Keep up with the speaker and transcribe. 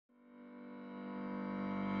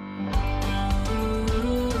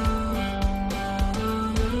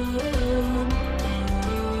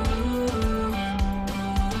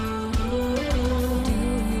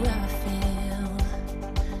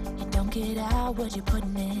about what you're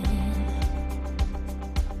putting in.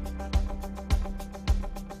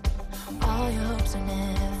 All your hopes and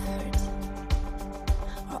efforts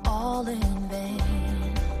are all in vain.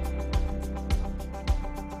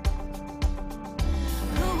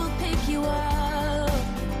 Who will pick you up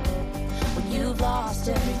when you've lost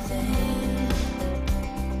everything?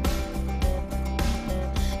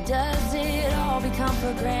 Does it all become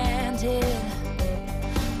for granted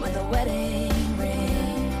with a wedding ring?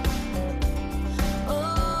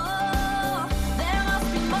 Oh, there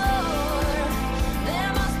must be more.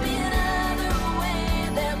 There must be another way.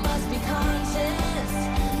 There must be conscience.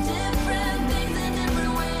 Different things in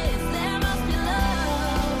different ways. There must be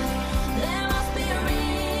love. There must be a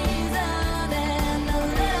reason. And a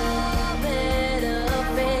little bit of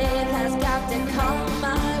faith has got to come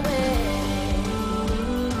my way.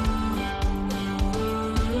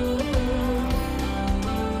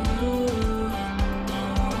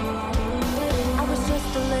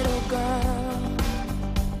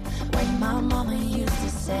 Mama used to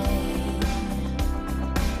say,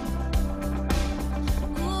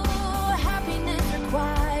 ooh, happiness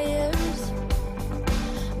requires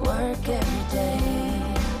work every day.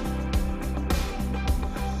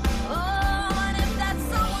 Oh, and if that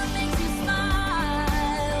someone makes you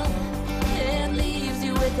smile and leaves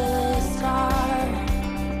you with a scar,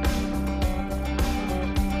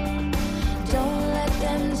 don't let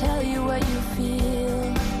them tell you what you feel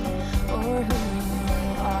or who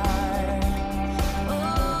you are.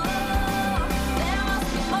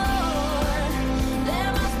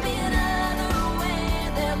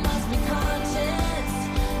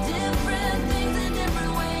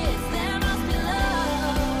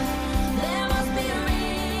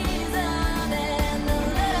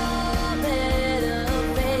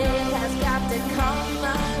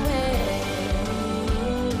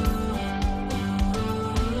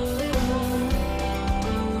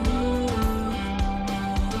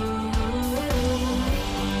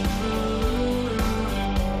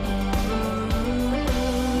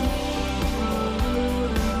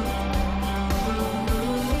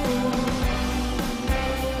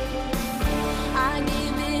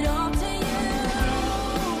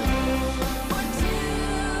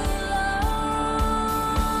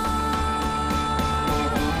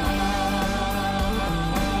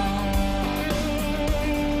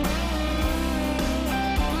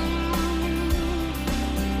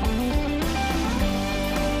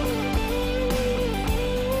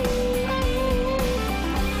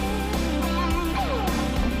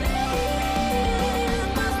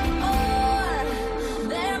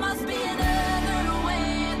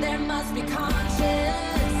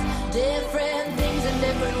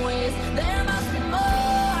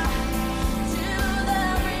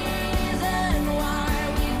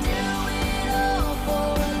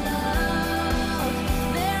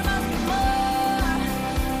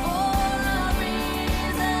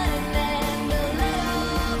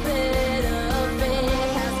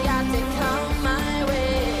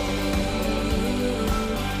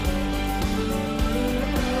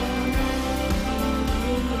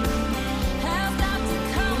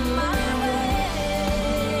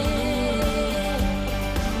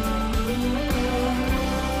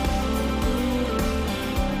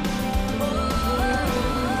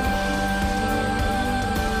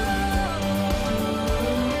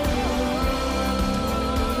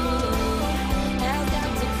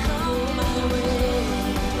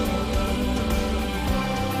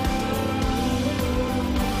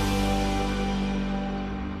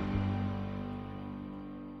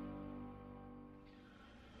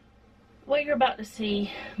 What you're about to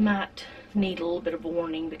see might need a little bit of a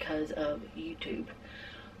warning because of YouTube,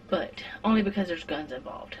 but only because there's guns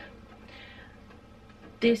involved.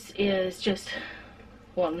 This is just,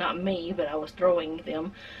 well, not me, but I was throwing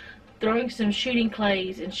some shooting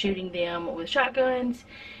clays and shooting them with shotguns,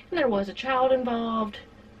 and there was a child involved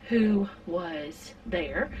who was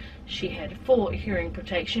there. She had full hearing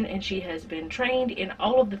protection, and she has been trained in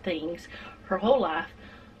all of the things her whole life.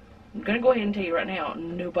 I'm going to go ahead and tell you right now,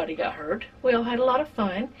 nobody got hurt. We all had a lot of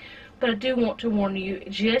fun, but I do want to warn you,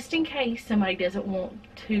 just in case somebody doesn't want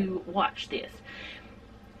to watch this.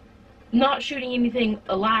 Not shooting anything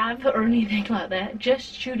alive or anything like that,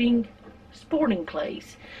 just shooting sporting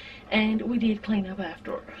clays. And we did clean up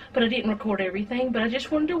after, but I didn't record everything. But I just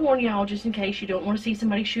wanted to warn y'all, just in case you don't want to see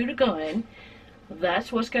somebody shoot a gun.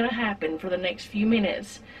 That's what's going to happen for the next few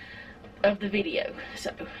minutes of the video.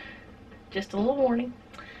 So, just a little warning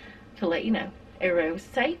to let you know. Everybody was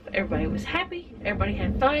safe, everybody was happy, everybody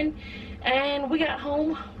had fun, and we got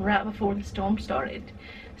home right before the storm started.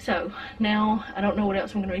 So, now, I don't know what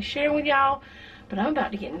else I'm going to be sharing with y'all, But I'm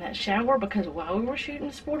about to get in that shower because while we were shooting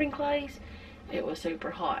the sporting clays, it was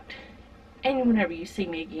super hot. And whenever you see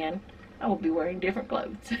me again, I will be wearing different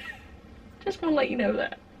clothes. Just want to let you know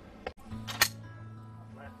that.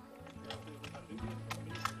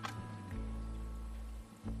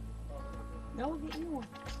 Go get you one.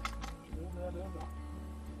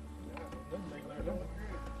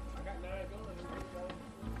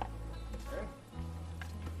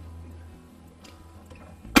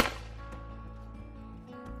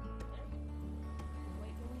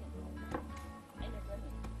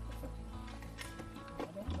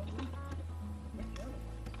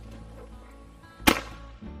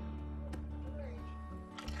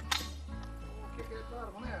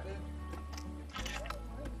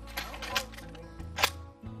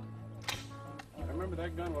 I remember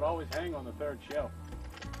that gun would always hang on the third shelf.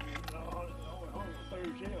 On the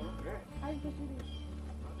third shelf. How you get this?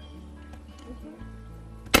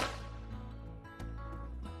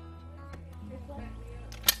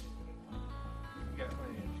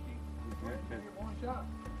 One shot.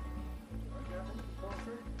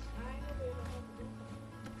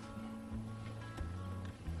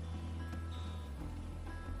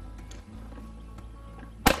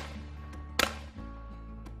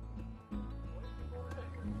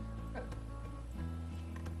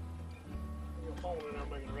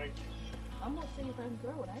 I'm gonna see if I can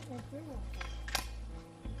throw it. I can't throw it.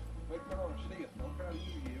 Wait for on a stiff. Don't try to use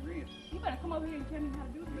your wrist. You better come over here and tell me how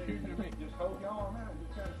to do it. Just hold your arm out.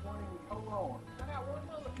 Just kind of swing and hold on.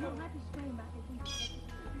 You don't have to scream back at me.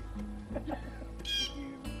 If you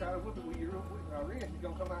try to whip it with your wrist, it's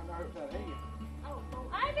going to come out and hurt upside the head. I'm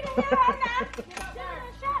gonna get her now.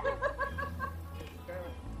 Shut up. Kind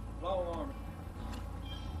of long arm.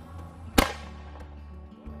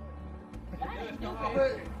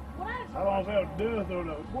 How long that does on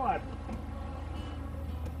the what?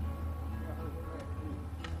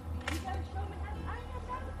 You gotta show me how. I ain't got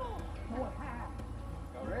time before. Going high.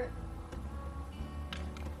 All right.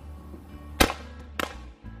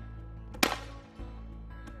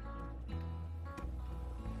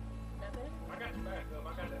 I got your back up. I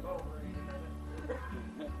got that ball range.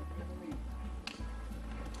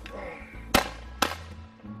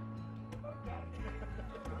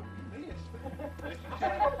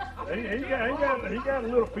 He got a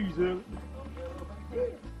little piece of it.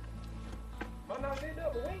 Might not end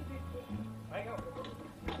up, but we ain't get it. Hang on.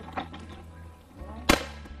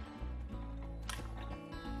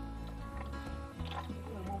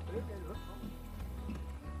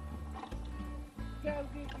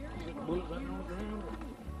 Bullet right on the ground.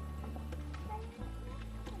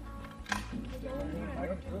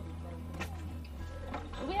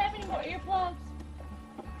 Do we have any more earplugs?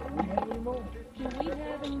 We have any more? Do we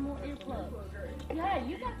have any more earplugs? Yeah,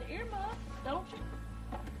 you got the earmuffs, don't you?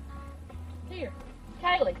 Here,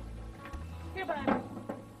 Kaylee. Here, baby.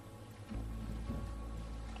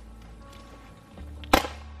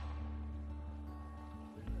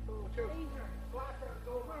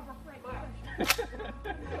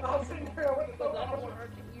 I was sitting there with the That phone. doesn't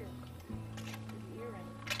hurt your ear. Your earring.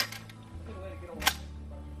 Let it get on.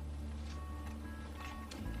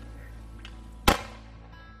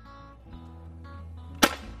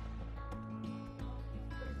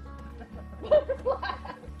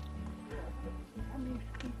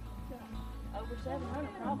 Over 700,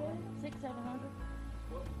 probably 600-700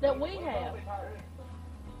 that we have.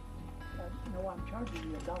 No, I'm charging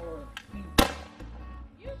you $1.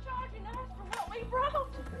 You charging us for what we brought?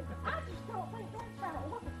 I just don't think that's how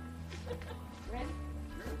it works. Ready?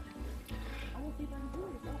 I want to see if I can do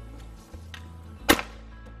it.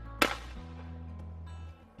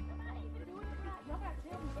 Am I even doing it right? Y'all got to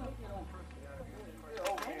tell me something.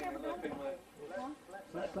 I ain't never done it.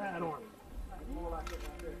 Flat side on it.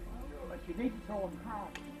 But you need to throw them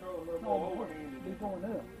high. Throw a little Throw more them over up. in They're going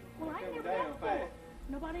up. Well, I ain't Come never done down it before. fast.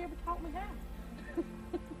 Nobody ever taught me how.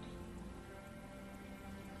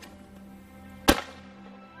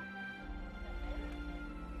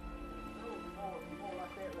 More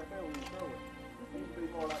like that right there when you throw it. It needs to be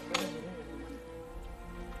more like that.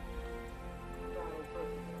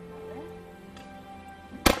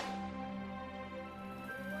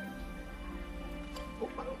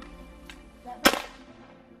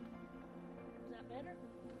 Is that better?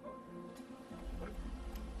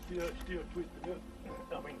 Still twisted up.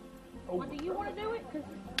 I mean, Well, over. do you want to do it? Because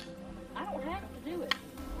I don't have to do it.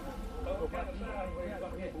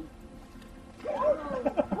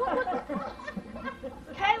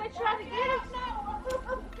 Kayla, try to get us now.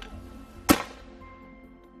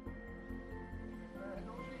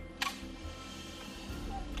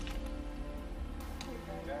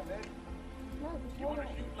 You want to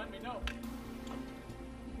shoot, let me know.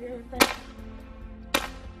 everything.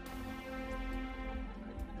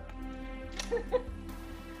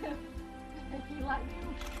 You like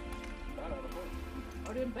them?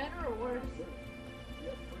 Are them better or worse?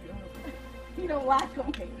 You don't like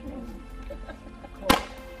them.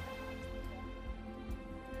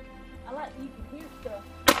 I like you can hear stuff.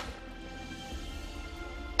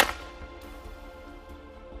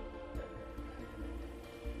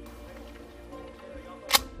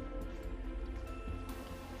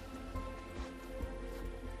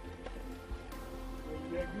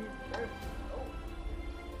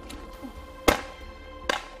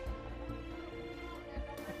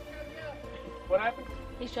 What happened?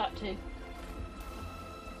 He shot 2.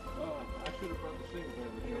 Oh, I should have brought the single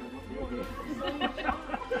there.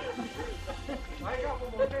 I ain't got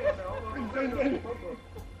one more chance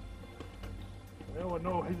now. Well,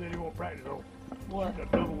 no, he said he won't practice on. What?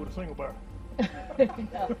 That double with a single bar. No.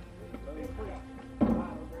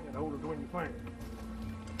 And hold it between your fingers.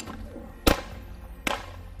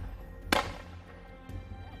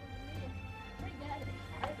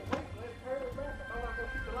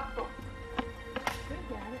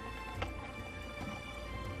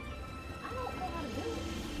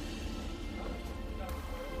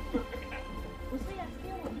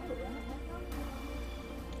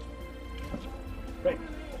 Right.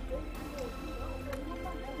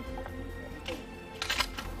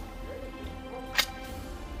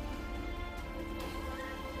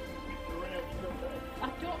 I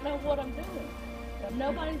don't know what I'm doing.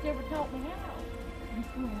 Nobody's ever taught me how.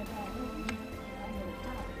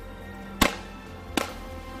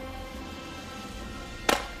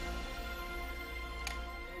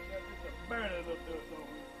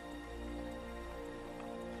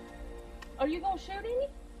 Are you gonna shoot any?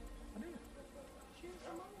 Shoot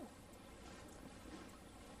some more.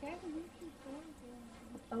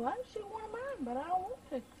 Oh, I can shoot one of mine, but I don't want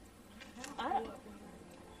to. I,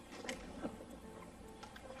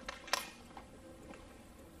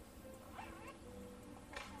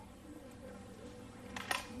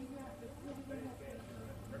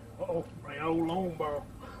 Uh-oh, my old long bar.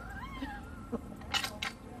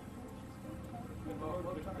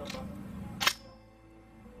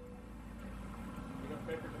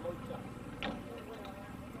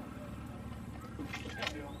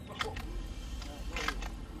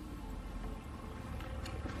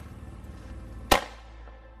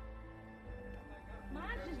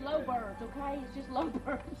 mine's just low birds, okay? It's just low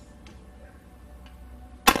birds.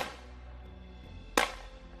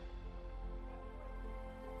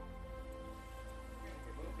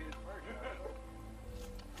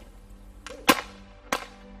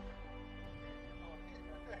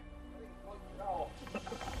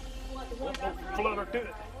 What, the one over there? Flutter to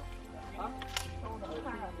it. I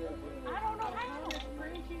don't know how.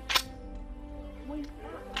 We,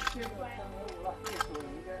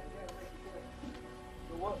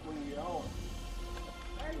 So what when you get on?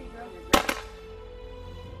 there you go.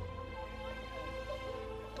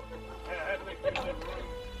 I had to make two separate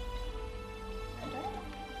rooms.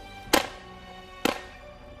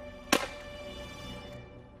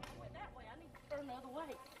 Went that way. I need to turn the other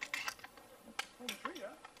way. Clean the tree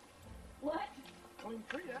out. What? Clean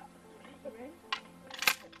the tree out. You ready?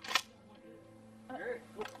 Gary,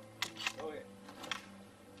 go ahead.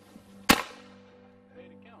 Hey,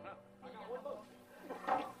 to count, huh? I got one more.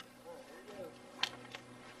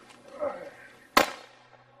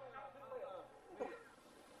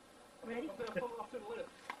 Ready? Pull it off to the left.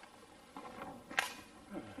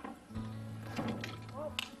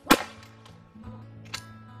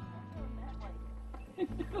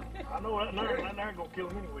 I know that there gonna kill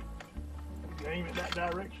him anyway. You aim it that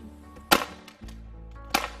direction.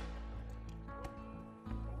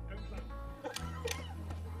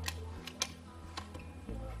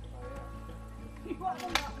 You want to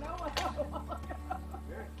not know what I want.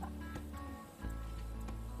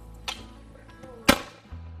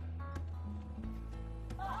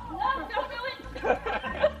 No, don't do it.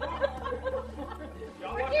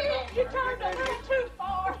 Forget it. You turned a little too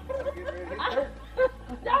far.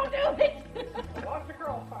 Don't do it. Watch the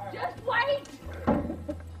crossfire. Just wait.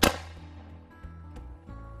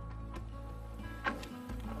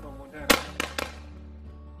 Hold on one time.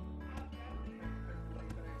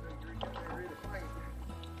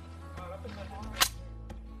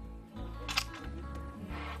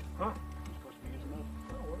 Huh?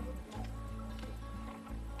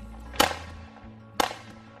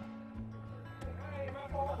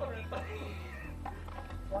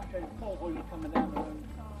 Watch that pole when you're coming down the road.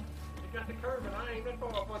 You got the curve and I ain't that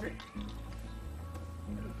far up under it.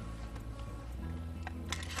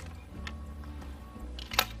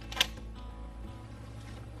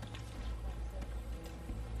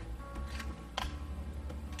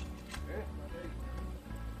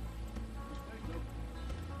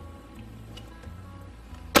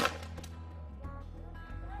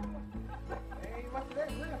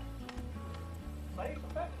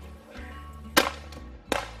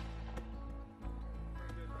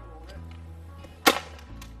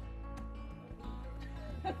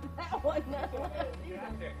 That one, no. You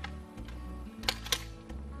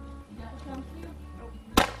got some too?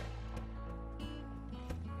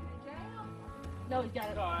 No, he's got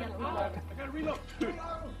it. I gotta reload.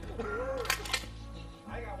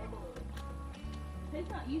 He's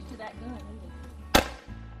not used to that gun, is he?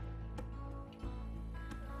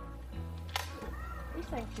 These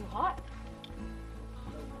things too hot.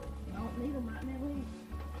 I don't need them right now, please.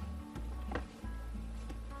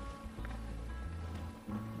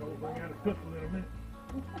 We'll bring out a pistol in a minute.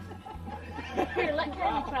 Here, let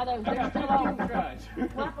Kaylee try those. I They're got still 15 on. tries.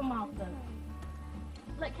 Wipe them off, though.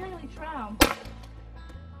 Let Kaylee try them.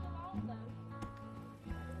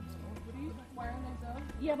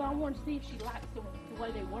 Yeah, but I wanted to see if she likes the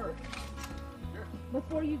way they work. Sure.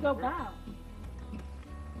 Before you go buy them.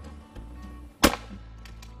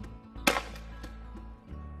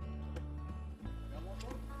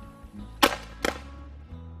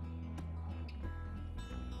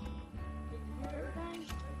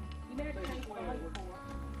 You better take one for.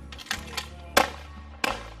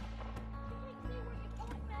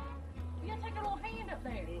 You gotta take a little hand up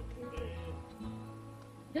there.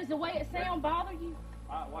 Does the way it sound bother you?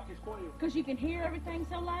 Watch this coil. Because you can hear everything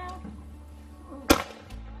so loud?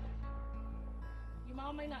 Your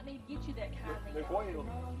mom may not need to get you that kind of The coil.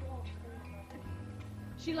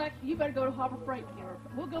 She like, you better go to Harbor Freight to get her.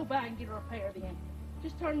 We'll go by and get her a pair then.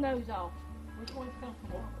 Just turn those off. Which one's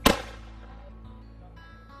comfortable?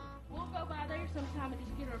 We'll go by there sometime and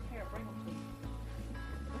just get her a pair. Bring them to you.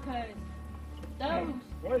 Because those,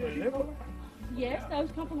 Wait a minute. yes, those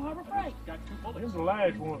come from Harbor Freight. Got 2 These bullets. are the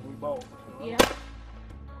last ones we bought. Yeah.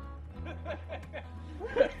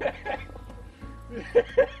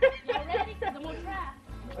 Y'all ready? Because I'm going to try.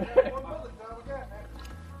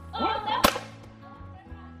 Oh, no.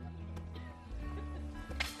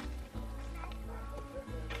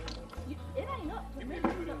 It ain't up to me. It's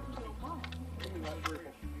up to your mom.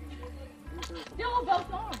 Still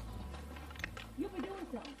both arms. You'll be doing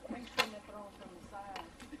something. Make sure they throw them from the side.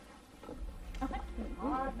 Okay.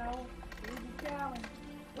 Hard no. Easy challenge.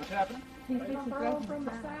 What's happening? He's fixing to Throw throw them from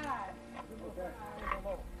the side. side.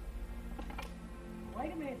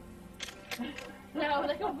 Wait a minute. No,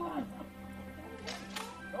 they go boom.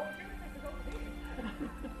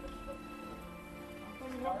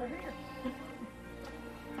 Over here.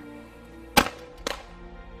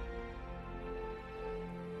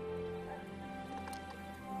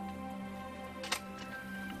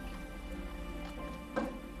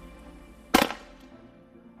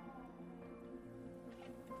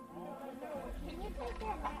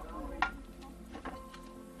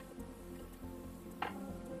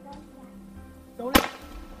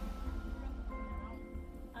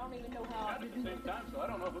 I don't even know how Got to it do at the same time, so I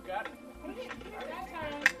don't know who got it. that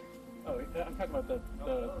time. Oh, I'm talking about the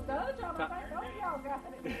The other time, I think both of y'all got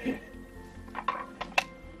it.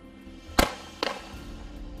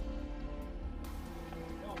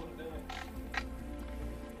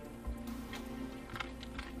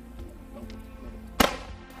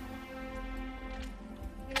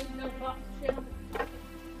 There's no box shelf.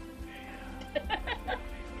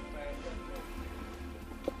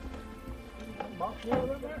 Box one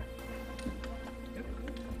right there.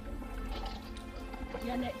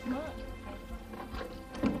 Yeah, next month.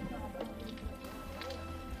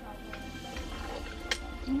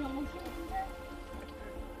 You know what I'm saying?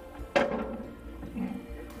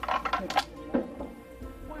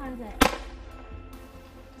 Why is that?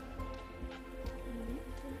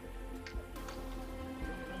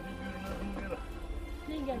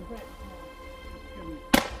 You ain't got a practice.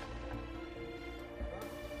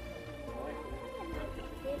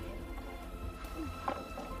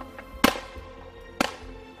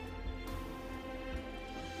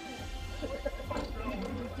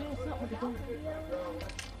 Doing something with the gun.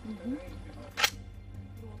 Mm-hmm.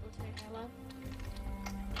 You want to go say hello?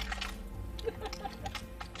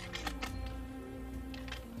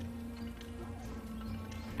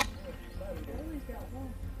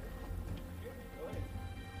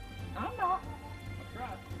 I'm not.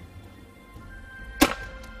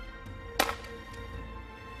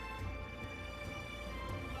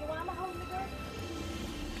 So why am I holding the gun?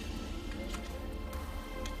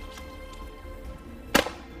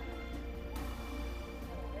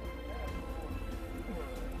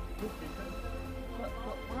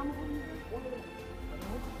 Why am I holding the gun?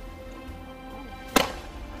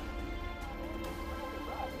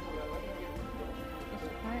 It's a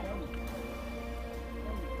plan.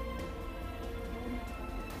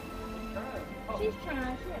 She's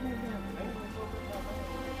trying. She hadn't done it.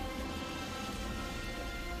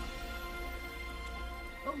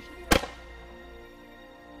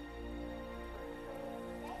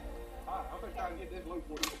 Alright, I'm gonna try and get this loop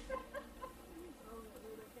for you.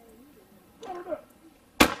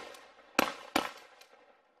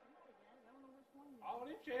 All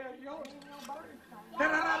them shells yours.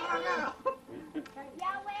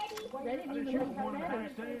 They didn't even Shoot look one at and a that.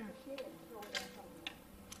 half times.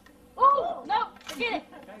 Oh, no, forget it.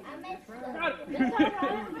 Got it. It's all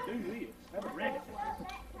right. Do this. Have a rabbit.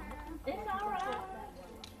 It's all right.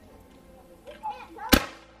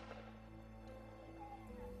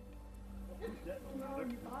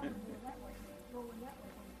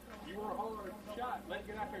 You want a harder shot, let it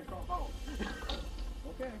get out there and start falling.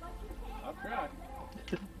 Okay. I'll try.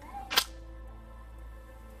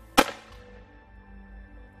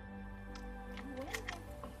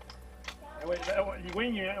 That way you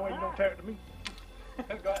win, that way you don't tear it to me.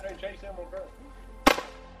 Let's go out there and chase them on first.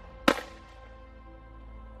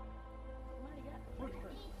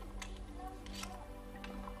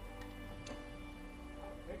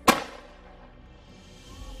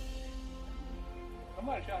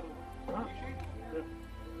 Somebody shot over. Huh? You shoot? Yeah.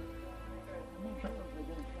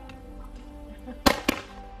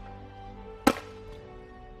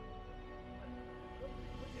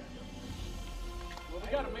 Well, we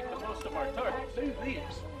gotta make the most of our target. Do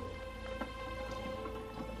this.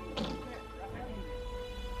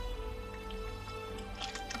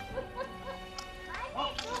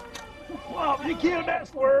 Wow, you killed that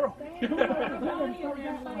squirrel. Turn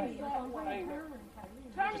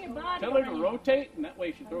your body Tell her to around. rotate, and that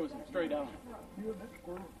way she throws them straight out. Killed that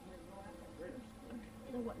squirrel.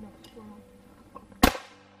 There wasn't no squirrel.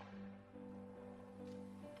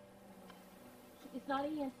 It's not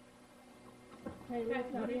in. Taylor,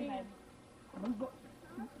 it's not in, baby.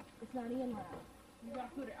 It's not in right. You gotta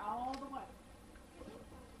put it all the way.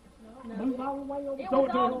 Move all the way over. It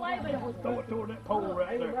was all the way, but it was. Throw it toward that pole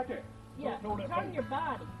right there. Right there. Yeah, throw that turn pole. your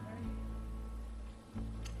body.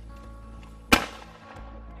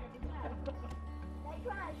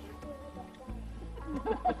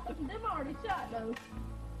 Them already shot those.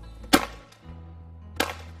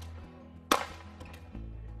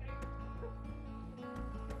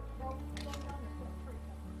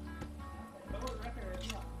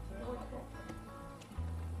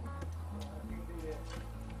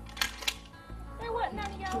 There wasn't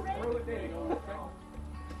none of y'all ready. Throw it there. You know,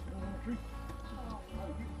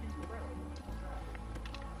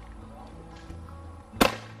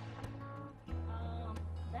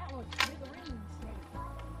 That one's smithereens.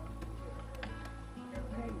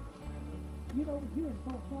 Get over here and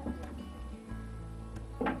talk that way.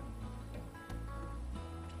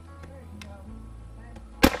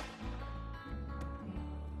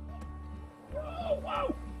 Whoa,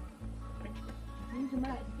 whoa! These are my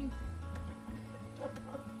excuses.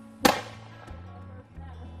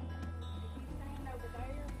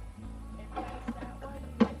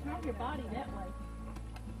 Turn your body that way.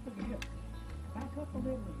 Look at here. Back up a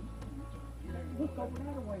little. Look over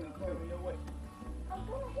that way and throw it your way.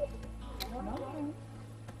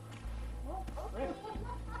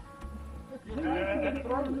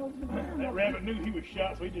 That rabbit knew he was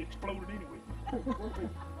shot, so he just exploded anyway.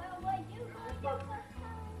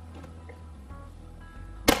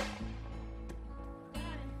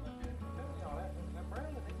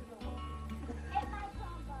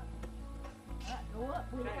 Go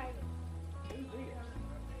up with it.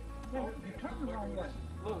 Yeah, you turn the wrong way.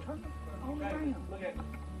 Look. Turn it all around. Look at it.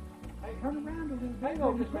 Turn around a little bit. Hang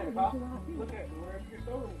on just a minute, Pop. Look at Look at it. Wherever you're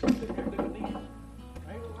throwing, you sit there doing these.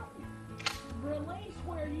 Hang on like this. Release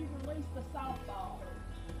where you release the softball.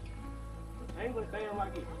 Angle it down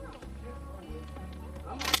like this. I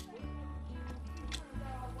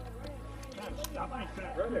think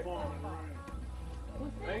that's too far around.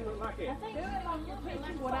 Angle it like I that. think you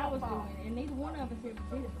pictured what I was doing, and neither one of us ever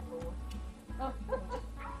did it before. Oh.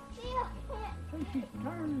 See, she's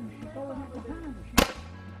turning, she's throwing it behind her.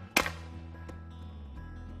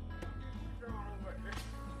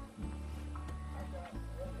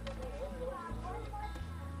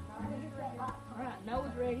 All right, nose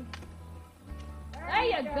ready. There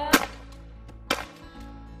you go.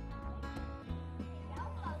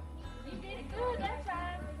 You did it good that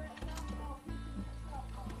time.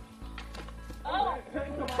 Oh.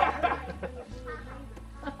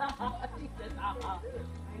 She says,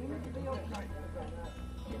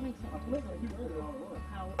 Give me some.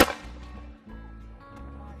 How?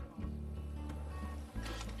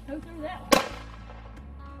 Who threw that one?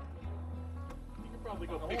 You could probably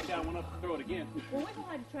go pick that one up and throw it again. Well, we're going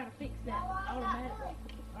to have to try to fix that automatically.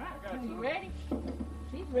 All right, you ready?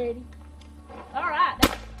 She's ready. All right.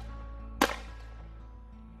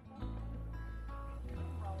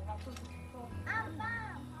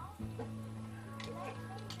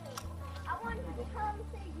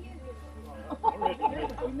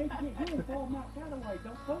 We need to get him and throw him out that way.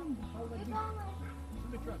 Don't throw him before they get.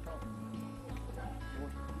 Let me try talking.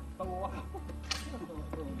 Oh, wow.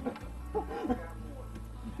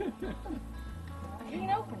 I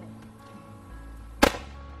can't open it.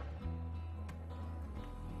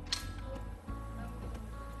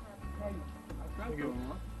 Hey, Try to go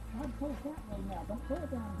on. try to throw it that way now. Don't throw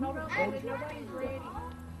it down No, here. no, David, nobody's ready.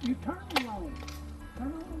 You turn around.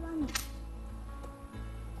 Turn on the lane.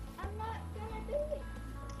 I'm not gonna do it.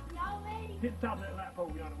 Y'all ready? Hit the top of that light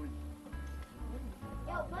pole yonder with you.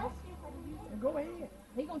 Yo, Buster, if I can do it. Go ahead.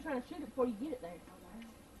 He's gonna try to shoot it before you get it there.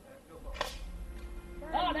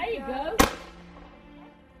 Oh, there you go.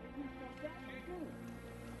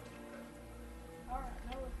 All right,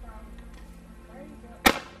 no, it's wrong. There you go.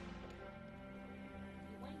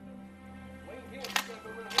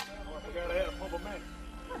 I gotta have a pump of magic.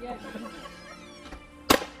 Yes.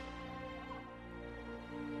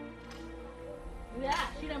 Yeah,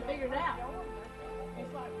 she done figured it out.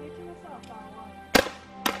 It's like pitching a softball.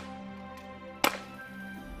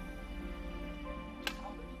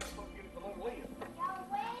 Y'all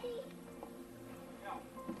ready?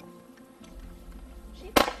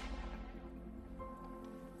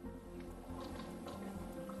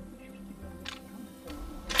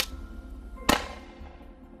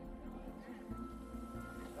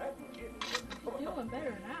 You're doing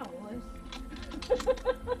better than I was.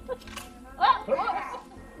 Oh!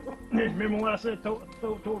 Remember when I said throw it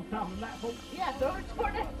toward the top of the light pole? Yeah, throw it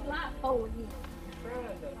toward that light pole again.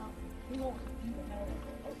 He wants you to have it.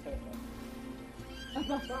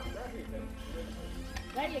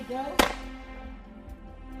 There you go.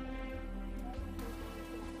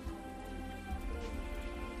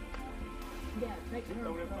 Yeah, take it.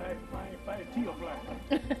 Throw that fast teal flag.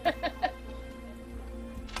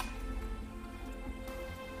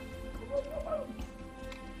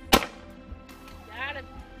 Got it.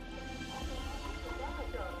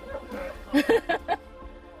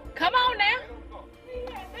 Come on now.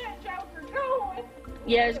 That joker going.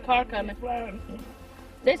 Yeah, there's a car coming. Flying.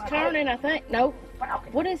 It's turning, I think. Nope.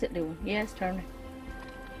 What is it doing? Yeah, it's turning.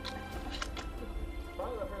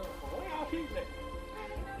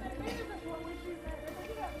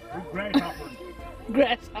 Grasshopper.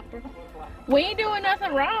 Grasshopper. We ain't doing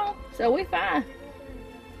nothing wrong, so we fine.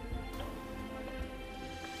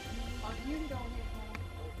 Oh, you can go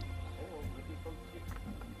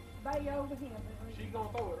ahead, Bay over him. She's gonna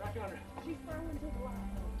throw it right yonder. She's throwing to the light.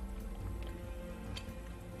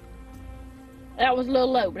 That was a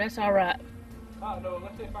little low, but that's all right. Oh no,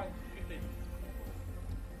 let's see if I can get this.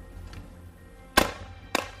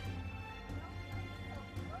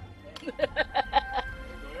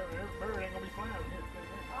 Every bird ain't gonna be flying here.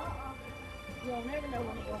 You'll never know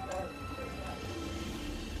when it goes there.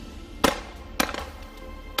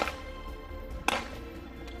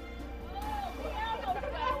 Oh, he almost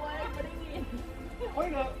got away, but he didn't.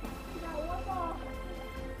 Wait up. You got one ball.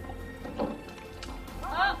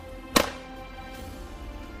 Oh,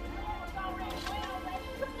 It's already well,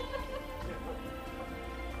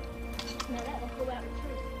 now that one flew out the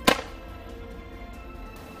tree.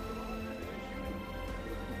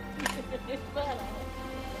 It's fun on it.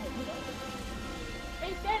 He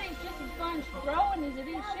said it's just as fun throwing as it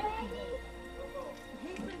is shooting.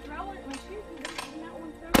 He's been throwing and shooting, but he's not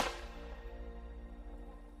one throw.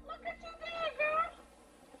 Look at you there, girl.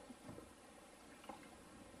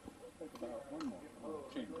 Think about one more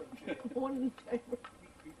chamber. One in the chamber.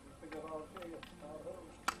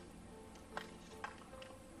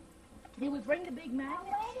 Did we bring the big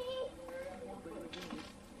magnet?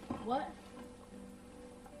 What?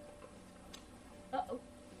 Uh-oh.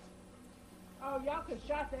 Oh, y'all could have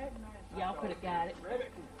shot that in there. Y'all could have got it.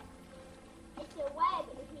 It's a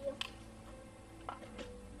wagon wheel.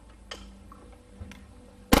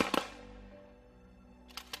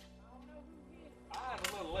 I had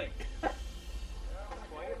a little late.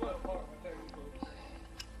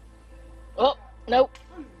 Oh, nope.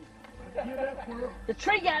 The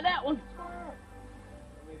tree got that one.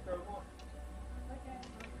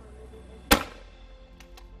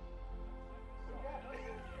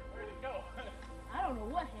 I don't know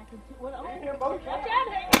what happened to it. Watch out,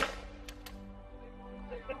 Hank.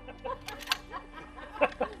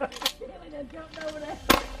 Billy done jumped over there.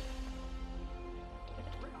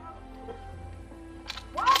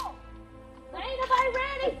 Whoa! Ain't nobody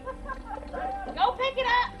ready. Go pick it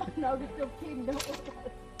up. No, just still kidding. Don't look at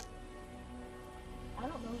it. I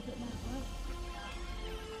don't know if it might work.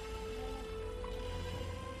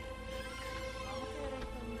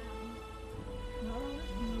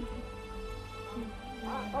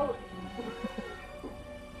 Oh,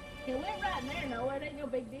 It went right in there, no, it ain't no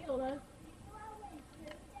big deal though.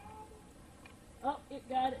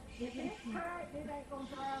 If it's cracked, it ain't gonna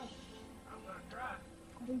try. I'm gonna try.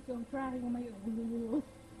 He's gonna try, he's gonna make it woo.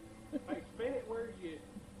 Hey, spin it where you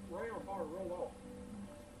round part roll off.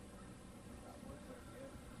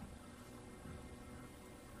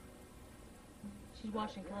 She's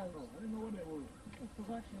washing clothes. I didn't know what that was. It's the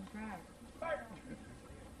washing and dryer.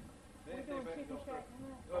 We're doing chicken shack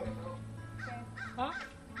tonight. Huh?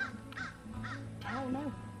 I don't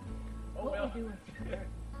know. Oh, What well. we doing?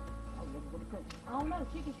 I'm looking for the cook. I don't know.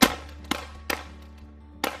 Chicken shack.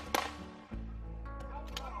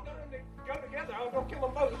 Go together, I was gonna kill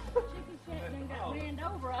them both. Chicken shack done got ran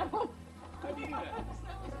over. I don't. How'd you do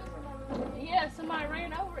that? Yeah, somebody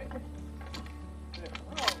ran over it.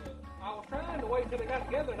 I was trying to wait till they got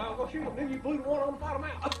together and I was gonna shoot them, then you blew the one on the bottom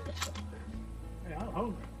out. Hey, I'm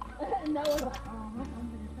hungry. No, it's like, I'm gonna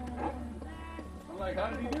try it. I'm like, how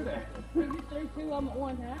did he do that? You threw two of them at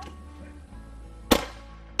one time.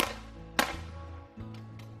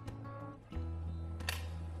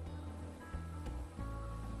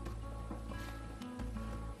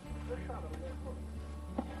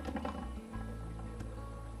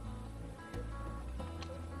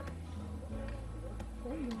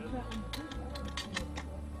 You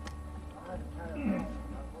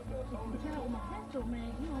can try it with my pencil, man.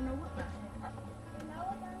 You don't know what that is.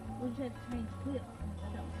 We just had to change the clip.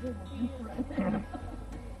 That was good one right there.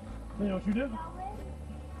 You know what you did?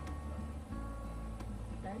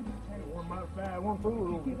 That One might buy one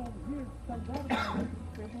fool over Get here. over here, so that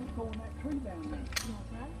they're gonna go in that tree down there. You want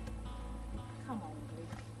to try it? Come on, dude.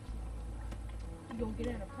 You gonna get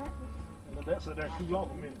out of practice? And that's it, that's too long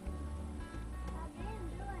for me.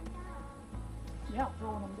 Yeah,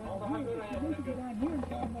 throwing them down here. You need to get down here and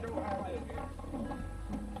throw them up there.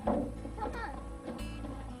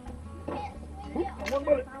 One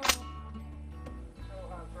bullet.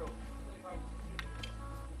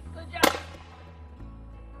 Good job.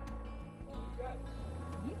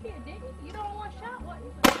 You did, didn't you? You don't want a shot, wasn't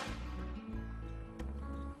you?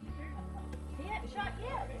 He hadn't shot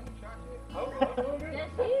yet.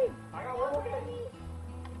 That's you. I got one more game.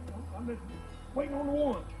 I'm just waiting on the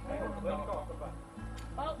one.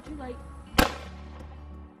 Oh, too late.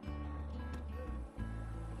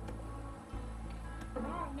 Oh,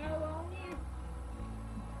 no, on you.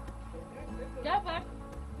 Go, bud.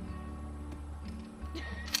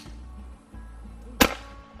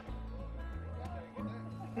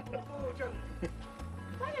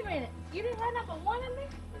 Wait a minute. You didn't line up a one in there?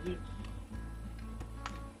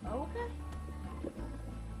 Oh, okay.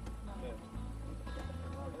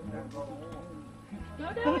 Go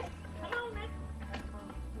do it. Come on now.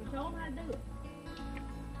 Show them how to do it.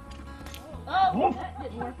 Oh, that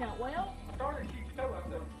didn't work out well. Started to shoot your toe out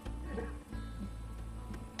there.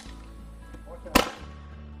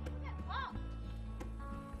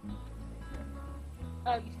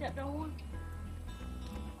 Oh, you stepped on one?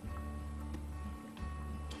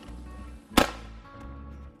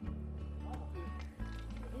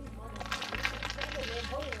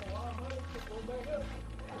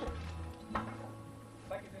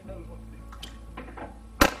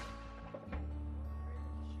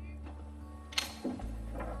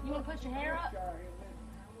 You want to put your hair up?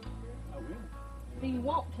 Do you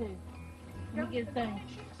want to? Let me get a thing.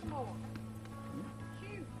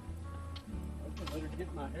 Let her get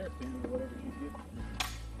my hairpin or whatever she gets.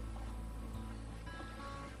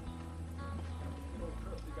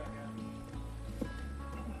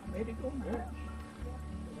 Made it go now.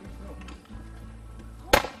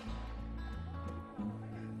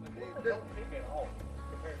 Don't kick at all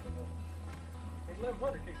compared to the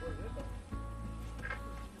 1100 kick where this is.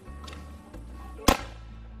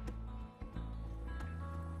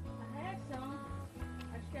 I had some.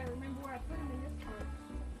 I just gotta remember where I put them in this purse.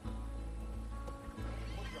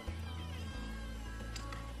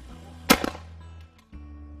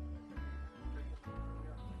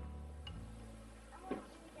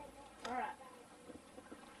 All right.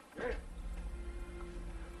 Ready?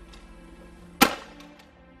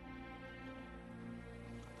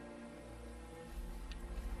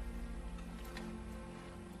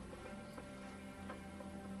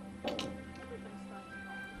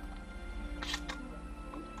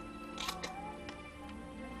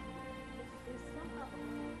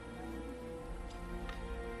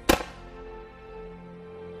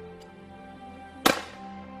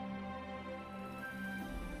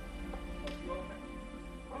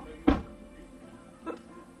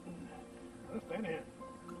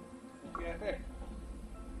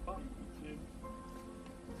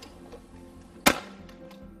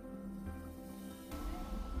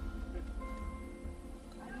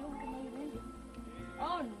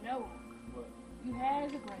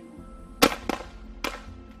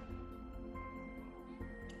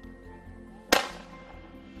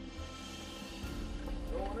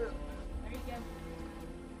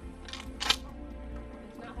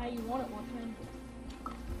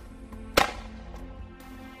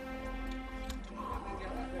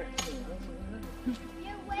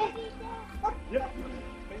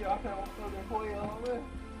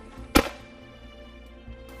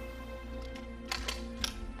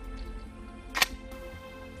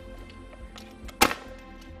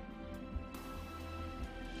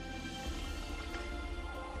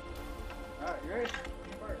 You ready?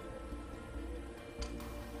 You first.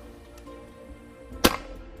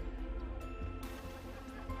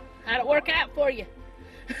 How'd it work out for you?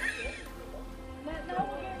 Let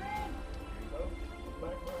Noah get ready.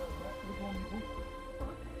 Back to the one you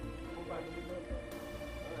want. Go back to the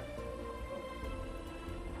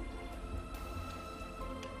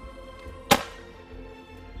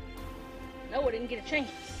one. Noah didn't get a chance.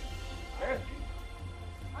 There.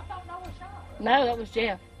 I thought Noah shot. No, that was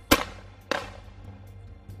Jeff. Noah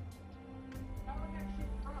got shit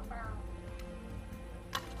front barrel.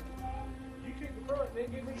 You kick the front, then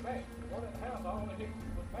give me back. The one at the house, I only hit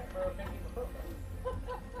with the back barrel, can't hit the front barrel.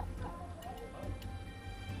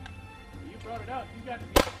 You brought it up, you got to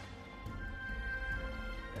get it.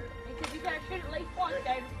 He said you gotta shoot at least once,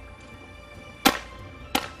 Gator.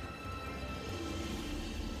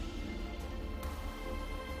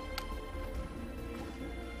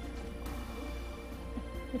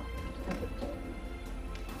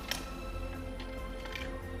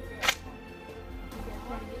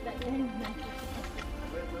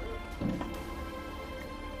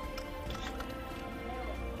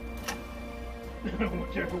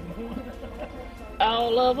 Whichever one.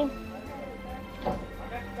 All of them. I got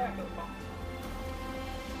the back of the box.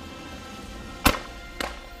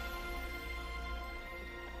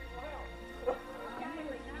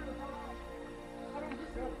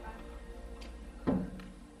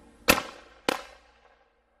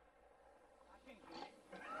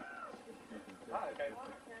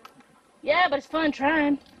 Yeah, but it's fun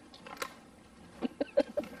trying.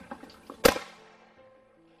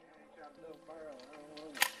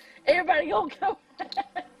 Everybody gonna go.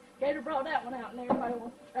 Gator brought that one out and everybody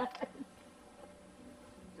wants to try it.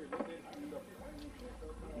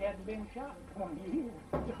 He hasn't been shot in 20 years.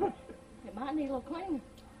 It might need a little cleaning.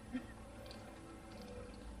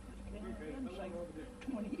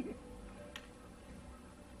 20 years.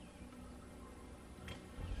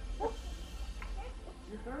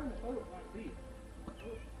 You're trying to throw it like this.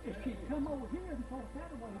 If he'd come over here and throw it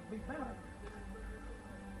that way, it'd be better.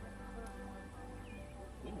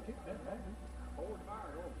 You can kick that back. Forward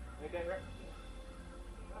fire on. Ain't that right?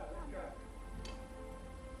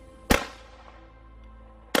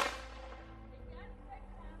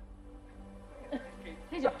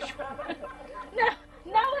 He's a no,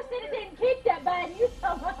 Noah said it didn't kick that bad. You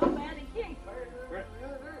told me how bad it kicked.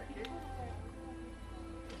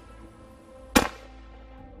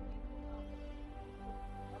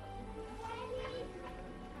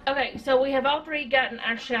 Okay, so we have all three gotten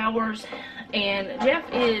our showers, and Jeff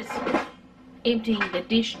is emptying the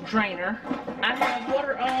dish drainer. I have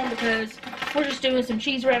water on because we're just doing some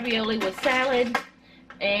cheese ravioli with salad.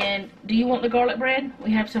 And do you want the garlic bread?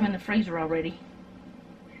 We have some in the freezer already.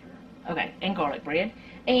 Okay, and garlic bread.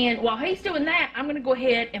 And while he's doing that, I'm going to go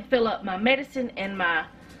ahead and fill up my medicine and my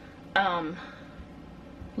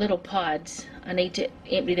little pods. I need to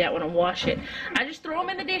empty that one and wash it. I just throw them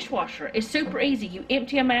in the dishwasher. It's super easy. You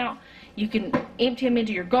empty them out. You can empty them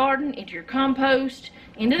into your garden, into your compost,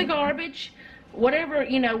 into the garbage, whatever,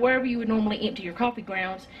 you know, wherever you would normally empty your coffee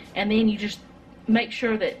grounds. And then you just make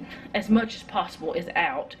sure that as much as possible is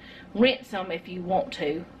out. Rinse them if you want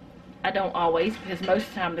to. I don't always, because most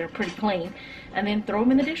of the time they're pretty clean. And then throw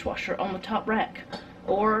them in the dishwasher on the top rack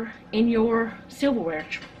or in your silverware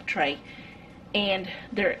tray. And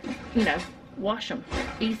they're, you know, wash them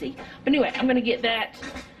easy. But anyway, I'm going to get that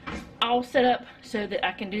all set up so that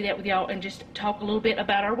I can do that with y'all and just talk a little bit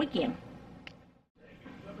about our weekend.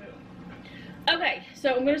 Okay,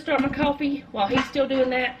 so I'm going to start my coffee while he's still doing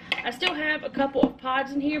that. I still have a couple of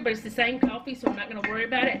pods in here, but it's the same coffee, so I'm not going to worry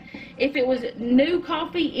about it. If it was new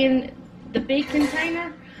coffee in the big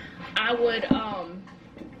container, I would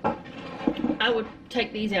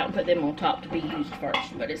take these out and put them on top to be used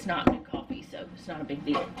first, but it's not new coffee, so it's not a big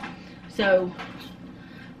deal. So,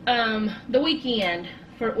 the weekend,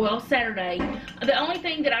 Saturday, the only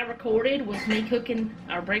thing that I recorded was me cooking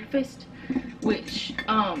our breakfast, which,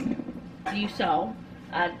 you saw.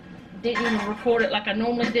 I didn't even record it like I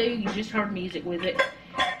normally do. You just heard music with it.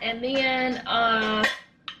 And then,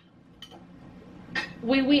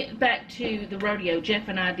 we went back to the rodeo. Jeff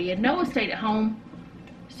and I did. Noah stayed at home.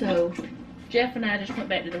 So, Jeff and I just went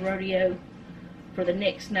back to the rodeo for the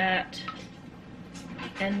next night.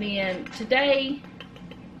 And then today,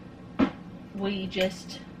 we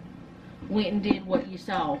just went and did what you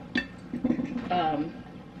saw.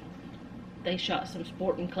 They shot some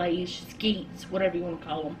sporting clays, skeets, whatever you want to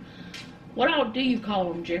call them. What all do you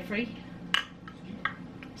call them, Jeffrey?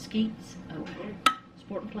 Skeets? Okay.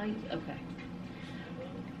 Sporting clays? Okay.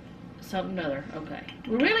 Something other. Okay.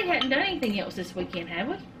 We really hadn't done anything else this weekend, have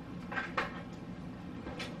we?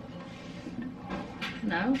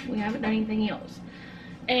 No, we haven't done anything else.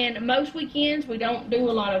 And most weekends we don't do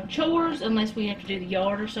a lot of chores unless we have to do the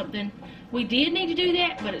yard or something. We did need to do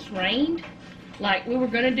that, but it's rained. Like, we were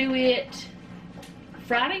going to do it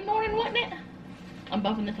Friday morning, wasn't it? I'm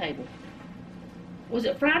bumping the table. Was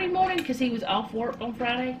it Friday morning because he was off work on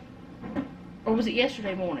Friday? Or was it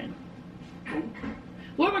yesterday morning?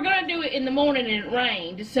 We were going to do it in the morning and it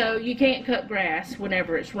rained, so you can't cut grass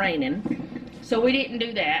whenever it's raining. So we didn't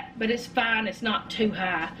do that, but it's fine. It's not too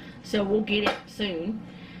high, so we'll get it soon.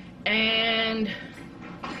 And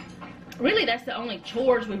really, that's the only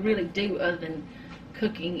chores we really do other than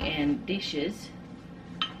cooking and dishes.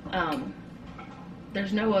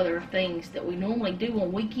 There's no other things that we normally do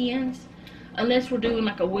on weekends unless we're doing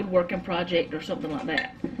like a woodworking project or something like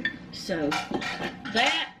that. So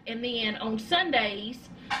that, and then on Sundays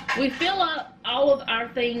we fill up all of our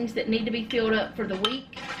things that need to be filled up for the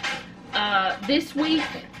week. This week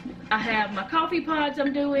I have my coffee pods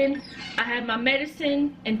I'm doing. I have my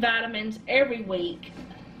medicine and vitamins every week.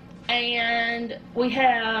 And we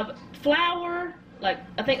have flour, like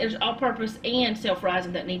I think there's all-purpose and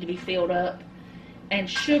self-rising that need to be filled up. And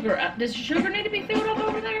sugar. Does sugar need to be filled up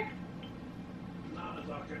over there? No, it's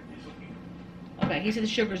okay. It's okay. Okay, he said the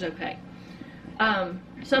sugar's okay.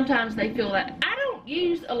 Sometimes they feel that. I don't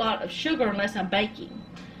use a lot of sugar unless I'm baking.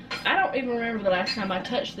 I don't even remember the last time I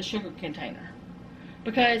touched the sugar container.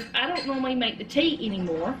 Because I don't normally make the tea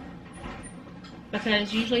anymore.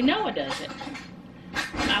 Because usually Noah does it.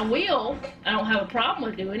 I will. I don't have a problem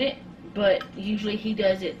with doing it. But usually he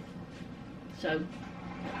does it. So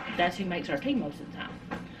that's who makes our tea most of the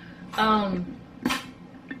time.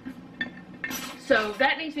 So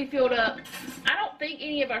that needs to be filled up. I don't think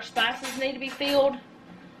any of our spices need to be filled.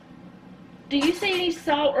 Do you see any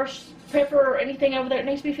salt or pepper or anything over there that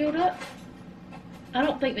needs to be filled up? I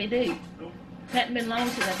don't think they do. Nope. Hadn't been long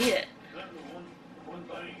since I did it. That's the one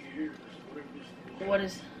thing here, whatever this is. What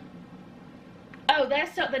is? Oh,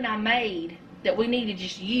 that's something I made that we need to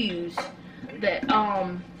just use. That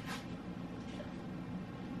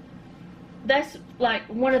that's like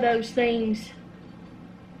one of those things.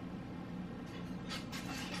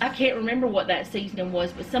 I can't remember what that seasoning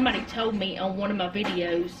was, but somebody told me on one of my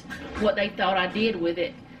videos what they thought I did with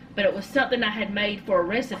it. But it was something I had made for a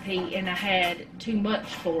recipe and I had too much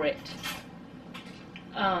for it.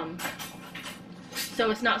 So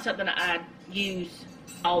it's not something I use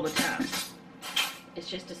all the time. It's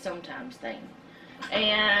just a sometimes thing.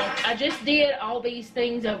 And I just did all these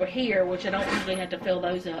things over here, which I don't usually have to fill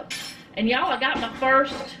those up. And y'all, I got my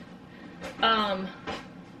first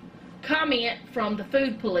comment from the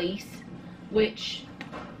food police, which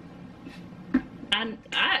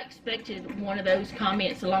I expected one of those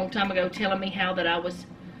comments a long time ago telling me how that I was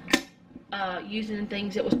using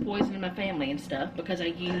things that was poisoning my family and stuff because I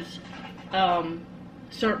use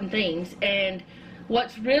certain things. And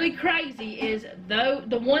what's really crazy is though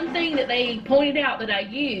the one thing that they pointed out that I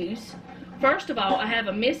use, first of all, I have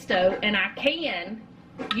a misto and I can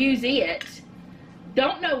use it.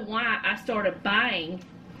 Don't know why I started buying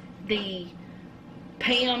the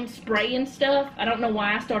Pam spray and stuff. I don't know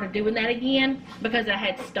why I started doing that again because I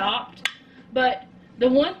had stopped. But the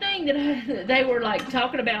one thing that they were like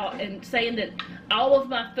talking about and saying that all of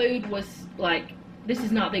my food was like, this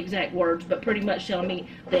is not the exact words, but pretty much telling me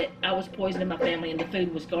that I was poisoning my family and the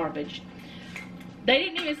food was garbage. They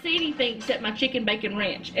didn't even see anything except my chicken bacon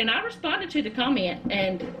ranch. And I responded to the comment,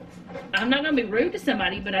 and I'm not going to be rude to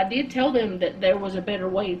somebody, but I did tell them that there was a better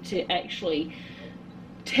way to actually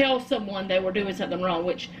tell someone they were doing something wrong,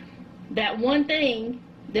 which that one thing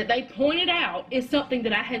that they pointed out is something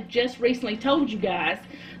that I had just recently told you guys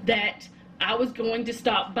that I was going to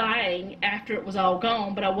stop buying after it was all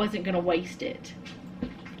gone, but I wasn't going to waste it.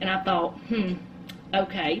 And I thought,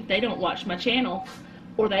 okay, they don't watch my channel,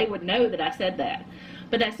 or they would know that I said that.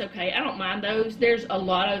 But that's okay. I don't mind those. There's a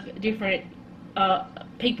lot of different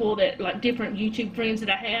people that, like different YouTube friends that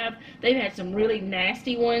I have. They've had some really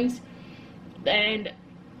nasty ones. And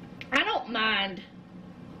I don't mind,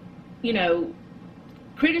 you know,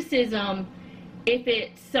 criticism if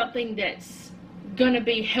it's something that's going to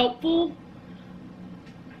be helpful,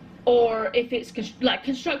 or if it's like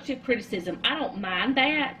constructive criticism. I don't mind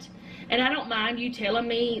that. And I don't mind you telling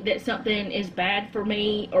me that something is bad for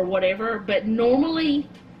me or whatever, but normally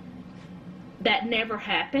that never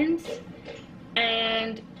happens.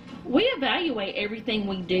 And we evaluate everything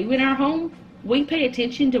we do in our home. We pay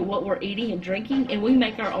attention to what we're eating and drinking, and we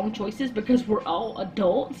make our own choices because we're all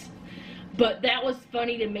adults. But that was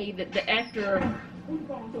funny to me that after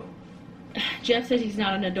Jeff says he's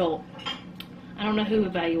not an adult. I don't know who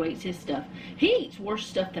evaluates his stuff. He eats worse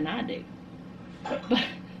stuff than I do.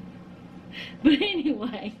 But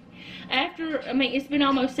anyway, it's been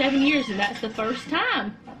almost 7 years, and that's the first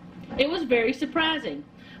time. It was very surprising,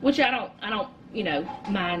 which I don't,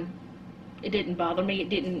 mind. It didn't bother me. It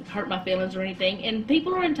didn't hurt my feelings or anything. And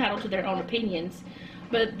people are entitled to their own opinions,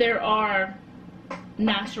 but there are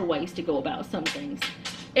nicer ways to go about some things.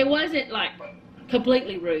 It wasn't like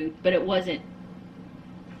completely rude, but it wasn't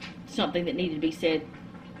something that needed to be said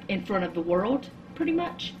in front of the world, pretty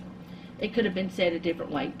much. It could have been said a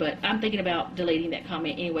different way, but I'm thinking about deleting that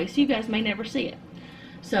comment anyway, so you guys may never see it.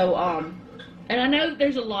 So, and I know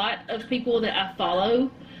there's a lot of people that I follow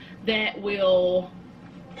that will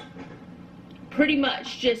pretty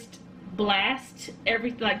much just blast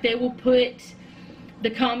everything. Like, they will put the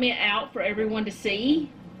comment out for everyone to see.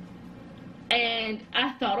 And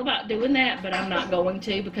I thought about doing that, but I'm not going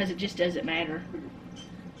to, because it just doesn't matter.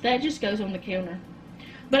 That just goes on the counter.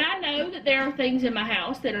 But I know that there are things in my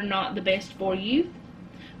house that are not the best for you.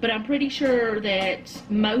 But I'm pretty sure that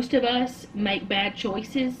most of us make bad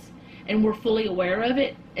choices, and we're fully aware of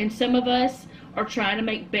it. And some of us are trying to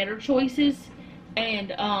make better choices.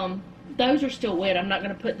 And those are still wet. I'm not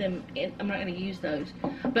going to put them in. I'm not going to use those.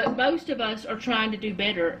 But most of us are trying to do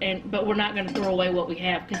better, but we're not going to throw away what we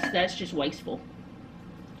have, because that's just wasteful.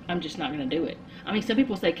 I'm just not going to do it. I mean, some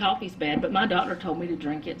people say coffee's bad, but my doctor told me to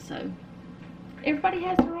drink it, so everybody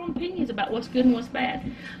has their own opinions about what's good and what's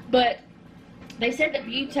bad. But they said that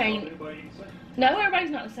butane, no, everybody's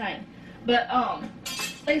not the same, but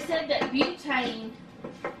they said that butane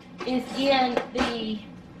is in the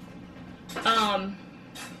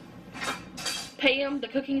PAM, the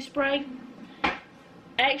cooking spray.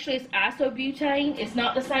 Actually, it's isobutane. It's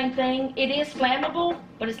not the same thing. It is flammable,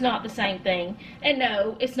 but it's not the same thing. And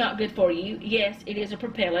no, it's not good for you. Yes, it is a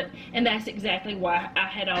propellant, and that's exactly why I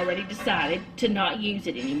had already decided to not use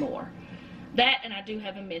it anymore. That, and I do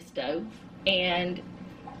have a misto, and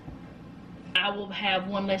I will have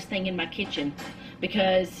one less thing in my kitchen,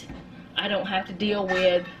 because I don't have to deal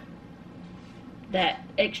with that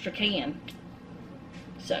extra can.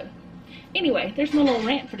 So anyway, there's my little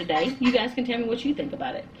rant for today. You guys can tell me what you think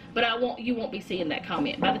about it. But you won't be seeing that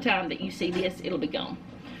comment. By the time that you see this, it'll be gone.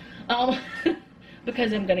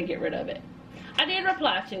 Because I'm going to get rid of it. I did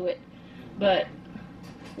reply to it. But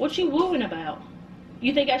what you wooing about?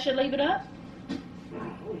 You think I should leave it up?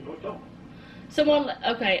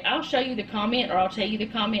 Okay, I'll show you the comment, or I'll tell you the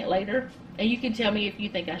comment later. And you can tell me if you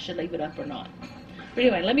think I should leave it up or not. But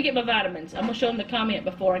anyway, let me get my vitamins. I'm going to show them the comment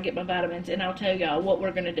before I get my vitamins, and I'll tell y'all what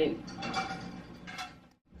we're going to do.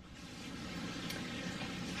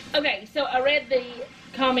 Okay, so I read the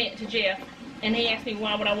comment to Jeff, and he asked me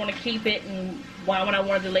why would I want to keep it, and why would I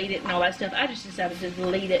want to delete it, and all that stuff. I just decided to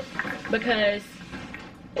delete it because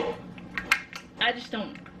I just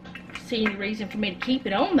don't see any reason for me to keep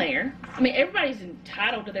it on there. I mean, everybody's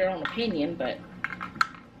entitled to their own opinion, but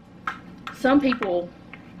some people...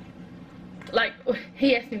 Like,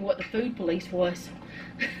 he asked me what the food police was.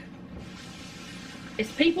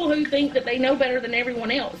 It's people who think that they know better than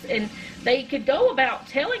everyone else. And they could go about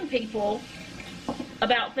telling people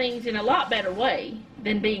about things in a lot better way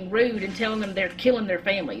than being rude and telling them they're killing their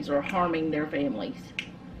families or harming their families.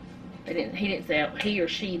 He or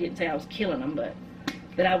she didn't say I was killing them, but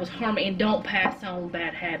that I was harming, and don't pass on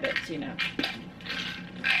bad habits, you know.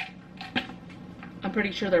 I'm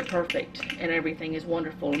pretty sure they're perfect and everything is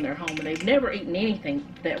wonderful in their home, and they've never eaten anything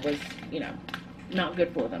that was, not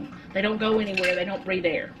good for them. They don't go anywhere. They don't breathe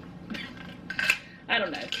air. I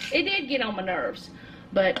don't know. It did get on my nerves,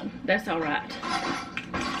 but that's all right.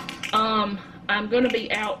 I'm going to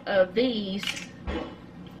be out of these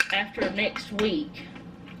after next week,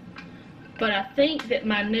 but I think that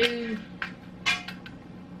my new,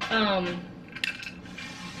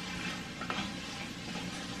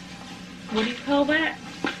 what do you call that?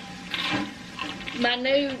 My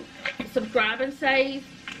new subscribe and save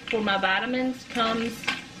for my vitamins comes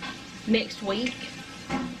next week.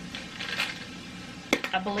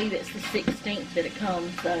 I believe it's the 16th that it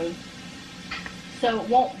comes, though. So it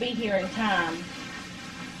won't be here in time.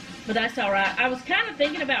 But that's alright. I was kind of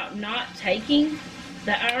thinking about not taking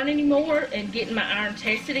the iron anymore and getting my iron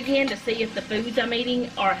tested again to see if the foods I'm eating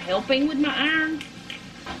are helping with my iron.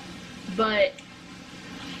 But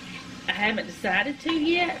I haven't decided to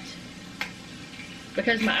yet,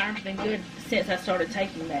 because my iron's been good since I started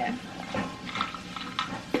taking that.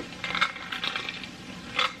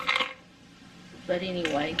 But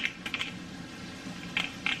anyway,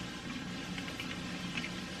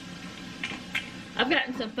 I've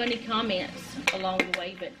gotten some funny comments along the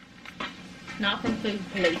way, but not from Food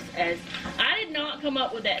Police, as I did not come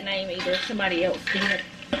up with that name either. Somebody else did.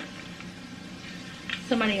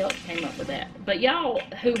 Somebody else came up with that. But y'all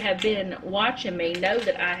who have been watching me know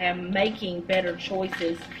that I am making better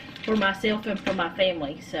choices for myself and for my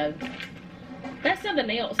family. So that's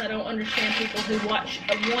something else. I don't understand people who watch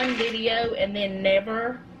one video and then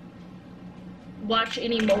never watch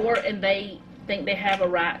any more, and they think they have a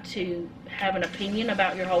right to have an opinion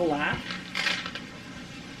about your whole life.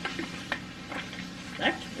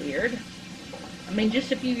 That's weird. I mean,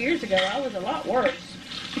 just a few years ago, I was a lot worse.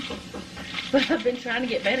 But I've been trying to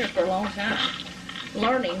get better for a long time.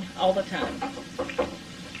 Learning all the time.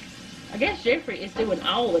 I guess Jeffrey is doing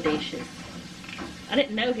all the dishes. I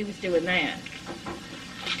didn't know he was doing that.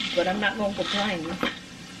 But I'm not going to complain.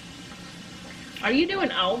 Are you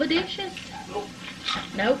doing all the dishes? Nope.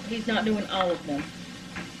 Nope, he's not doing all of them.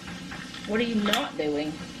 What are you not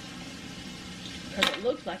doing? Because it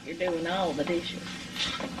looks like you're doing all the dishes.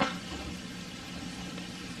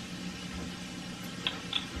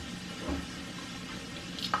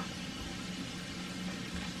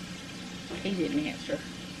 He didn't answer.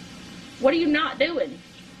 What are you not doing?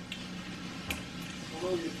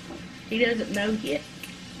 He doesn't know yet.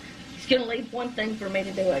 He's going to leave one thing for me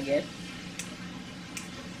to do, I guess.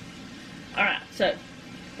 Alright, so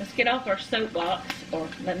let's get off our soapbox, or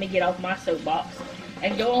let me get off my soapbox,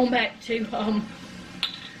 and go on back to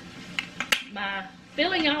my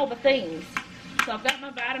filling all the things. So I've got my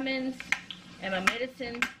vitamins and my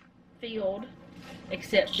medicine filled,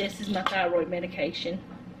 except this is my thyroid medication.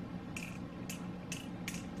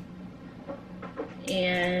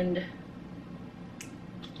 And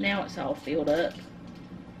now it's all filled up.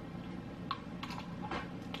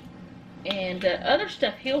 And other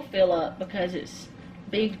stuff he'll fill up because it's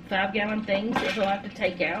big 5-gallon things that he'll have to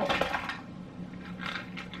take out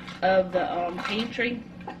of the pantry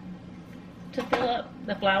to fill up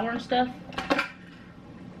the flour and stuff.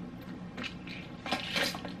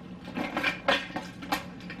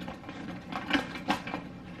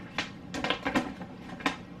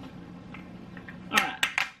 Alright.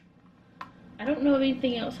 I don't know of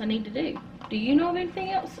anything else I need to do. Do you know of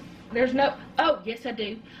anything else? There's no, oh, yes I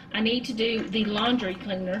do. I need to do the laundry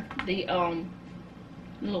cleaner, the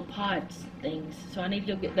little pods things. So I need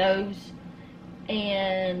to go get those.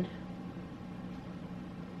 And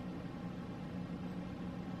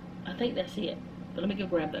I think that's it. But let me go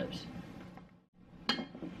grab those.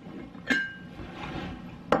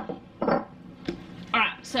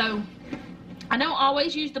 Alright, so I don't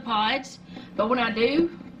always use the pods, but when I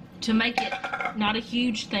do, to make it not a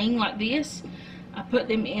huge thing like this, I put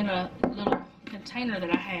them in a little container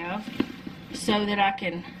that I have so that I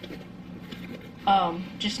can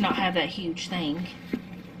just not have that huge thing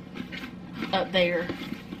up there.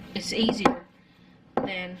 It's easier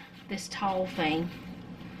than this tall thing.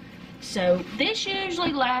 So this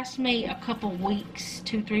usually lasts me a couple weeks,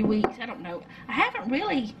 2-3 weeks, I don't know. I haven't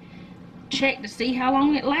really checked to see how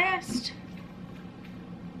long it lasts.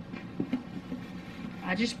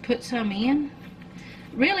 I just put some in.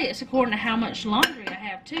 Really, it's according to how much laundry I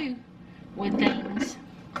have, too, with things,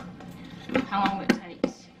 how long it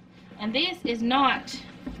takes. And this is not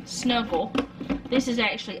Snuggle. This is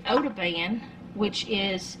actually Odoban, which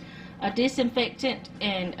is a disinfectant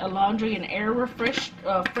and a laundry and air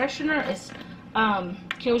freshener.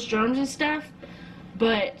 It kills germs and stuff.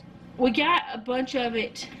 But we got a bunch of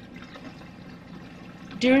it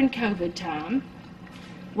during COVID time.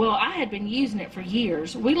 Well, I had been using it for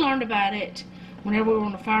years. We learned about it whenever we were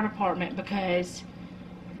in the fire department because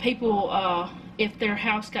people, if their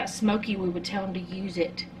house got smoky, we would tell them to use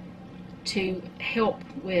it to help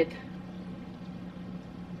with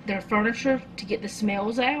their furniture to get the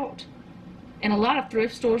smells out. And a lot of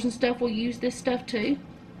thrift stores and stuff will use this stuff too.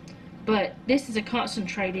 But this is a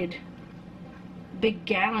concentrated big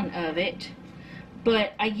gallon of it.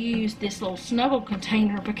 But I use this little Snuggle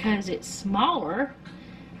container because it's smaller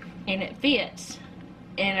and it fits.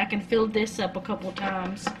 And I can fill this up a couple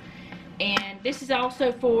times. And this is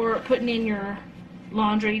also for putting in your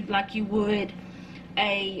laundry like you would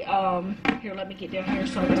a, here, let me get down here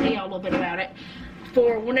so I can tell you a little bit about it.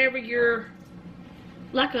 For whenever you're,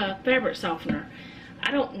 like a fabric softener.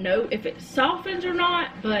 I don't know if it softens or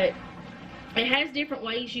not, but it has different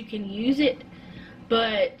ways you can use it.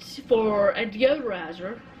 But for a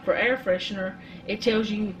deodorizer, for air freshener, it tells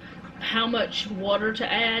you how much water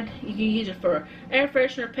to add. You can use it for air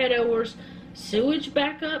freshener, pet odors, sewage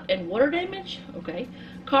backup, and water damage. Okay,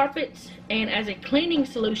 carpets, and as a cleaning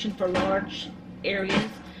solution for large areas.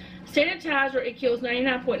 Sanitizer, it kills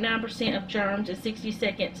 99.9% of germs in 60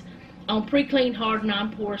 seconds on pre-cleaned, hard,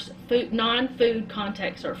 non-porous, non-food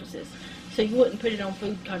contact surfaces. So you wouldn't put it on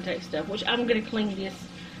food contact stuff, which I'm going to clean this,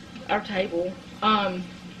 our table.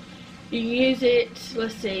 You use it,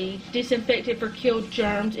 let's see, disinfect it for killed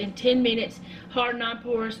germs in 10 minutes. Hard,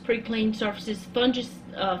 non-porous, pre-cleaned surfaces, fungicidal,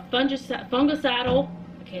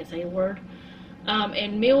 I can't say the word,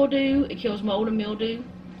 and mildew. It kills mold and mildew.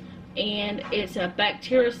 And it's a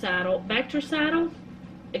bactericidal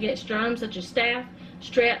against germs such as staph,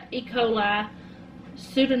 strep, E. coli,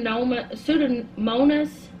 Pseudomonas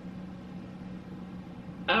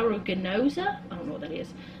aeruginosa, I don't know what that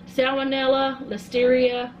is, Salmonella,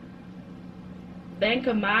 Listeria,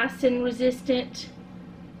 vancomycin resistant,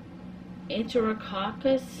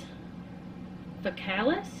 Enterococcus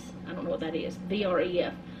faecalis, I don't know what that is,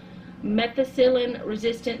 VREF, methicillin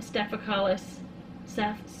resistant Staphylococcus,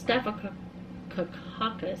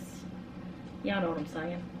 y'all know what I'm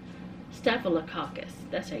saying, Staphylococcus,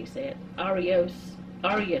 that's how you say it, aureus,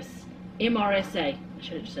 MRSA, I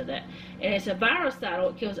should have just said that. And it's a virucidal.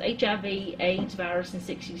 It kills HIV, AIDS virus in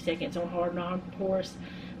 60 seconds on hard, non-porous,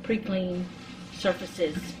 pre-clean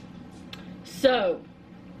surfaces. So,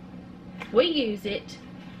 we use it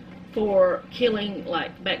for killing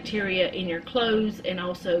like bacteria in your clothes and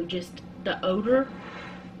also just the odor,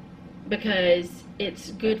 because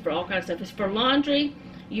it's good for all kinds of stuff. It's for laundry.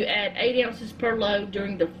 You add 8 ounces per load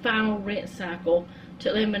during the final rinse cycle to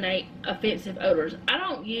eliminate offensive odors. I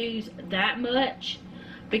don't use that much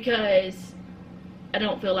because I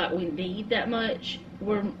don't feel like we need that much.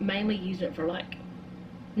 We're mainly using it for like,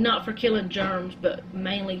 not for killing germs, but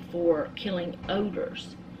mainly for killing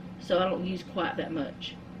odors. So I don't use quite that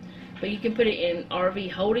much. But you can put it in RV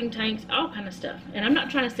holding tanks, all kind of stuff. And I'm not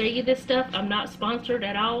trying to sell you this stuff. I'm not sponsored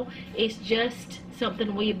at all. It's just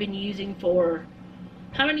something we've been using for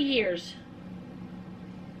how many years?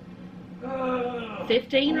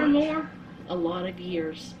 15 or more? A lot of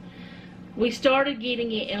years. We started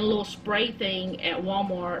getting it in a little spray thing at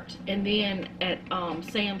Walmart, and then at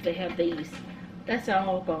Sam's they have these. That's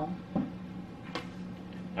all gone.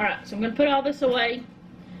 Alright, so I'm going to put all this away,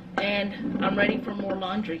 and I'm ready for more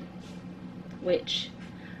laundry, which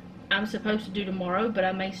I'm supposed to do tomorrow, but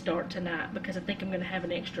I may start tonight because I think I'm going to have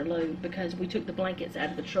an extra load because we took the blankets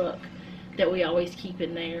out of the truck that we always keep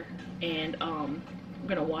in there, and I'm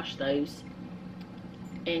going to wash those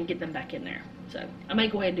and get them back in there. So I may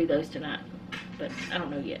go ahead and do those tonight, but I don't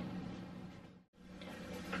know yet.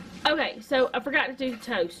 Okay, so I forgot to do the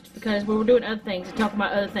toast because we were doing other things and talking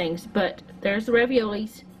about other things, but there's the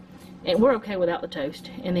raviolis, and we're okay without the toast.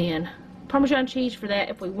 And then Parmesan cheese for that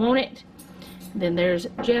if we want it. Then there's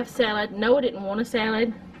Jeff's salad. Noah didn't want a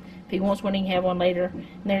salad. If he wants one, he can have one later. And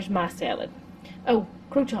there's my salad. Oh,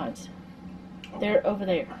 croutons. They're over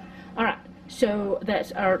there. Alright, so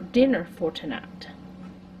that's our dinner for tonight.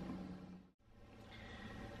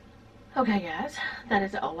 Okay guys, that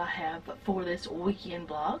is all I have for this weekend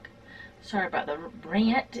vlog. Sorry about the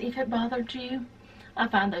rant if it bothered you. I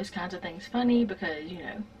find those kinds of things funny because, you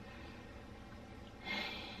know,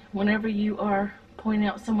 whenever you are pointing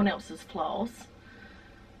out someone else's flaws,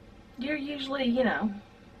 you're usually, you know,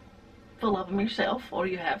 full of them yourself, or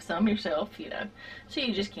you have some yourself, you know, so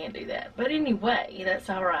you just can't do that. But anyway, that's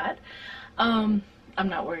alright. I'm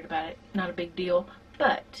not worried about it, not a big deal,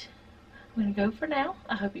 but I'm going to go for now.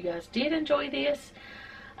 I hope you guys did enjoy this.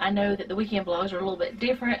 I know that the weekend vlogs are a little bit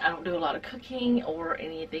different. I don't do a lot of cooking or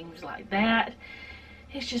any things like that.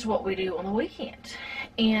 It's just what we do on the weekend.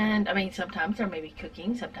 And, I mean, sometimes there may be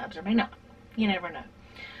cooking, sometimes there may not. You never know.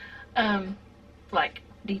 Like,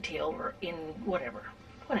 detail or in whatever.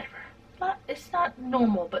 It's not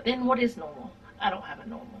normal, but then what is normal? I don't have a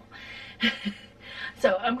normal.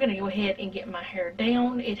 So I'm going to go ahead and get my hair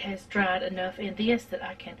down. It has dried enough in this that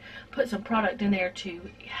I can put some product in there to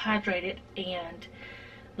hydrate it and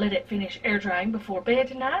let it finish air drying before bed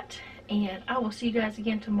tonight. And I will see you guys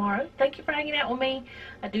again tomorrow. Thank you for hanging out with me.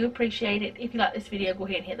 I do appreciate it. If you like this video, go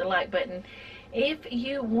ahead and hit the like button. If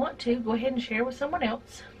you want to, go ahead and share with someone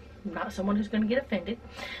else. Not someone who's going to get offended.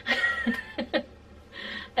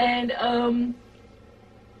 And,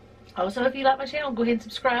 also, if you like my channel, go ahead and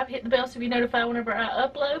subscribe. Hit the bell so you're notified whenever I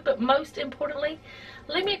upload. But most importantly,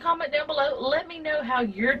 leave me a comment down below. Let me know how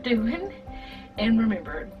you're doing. And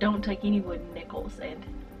remember, don't take any wooden nickels. And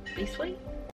be sweet.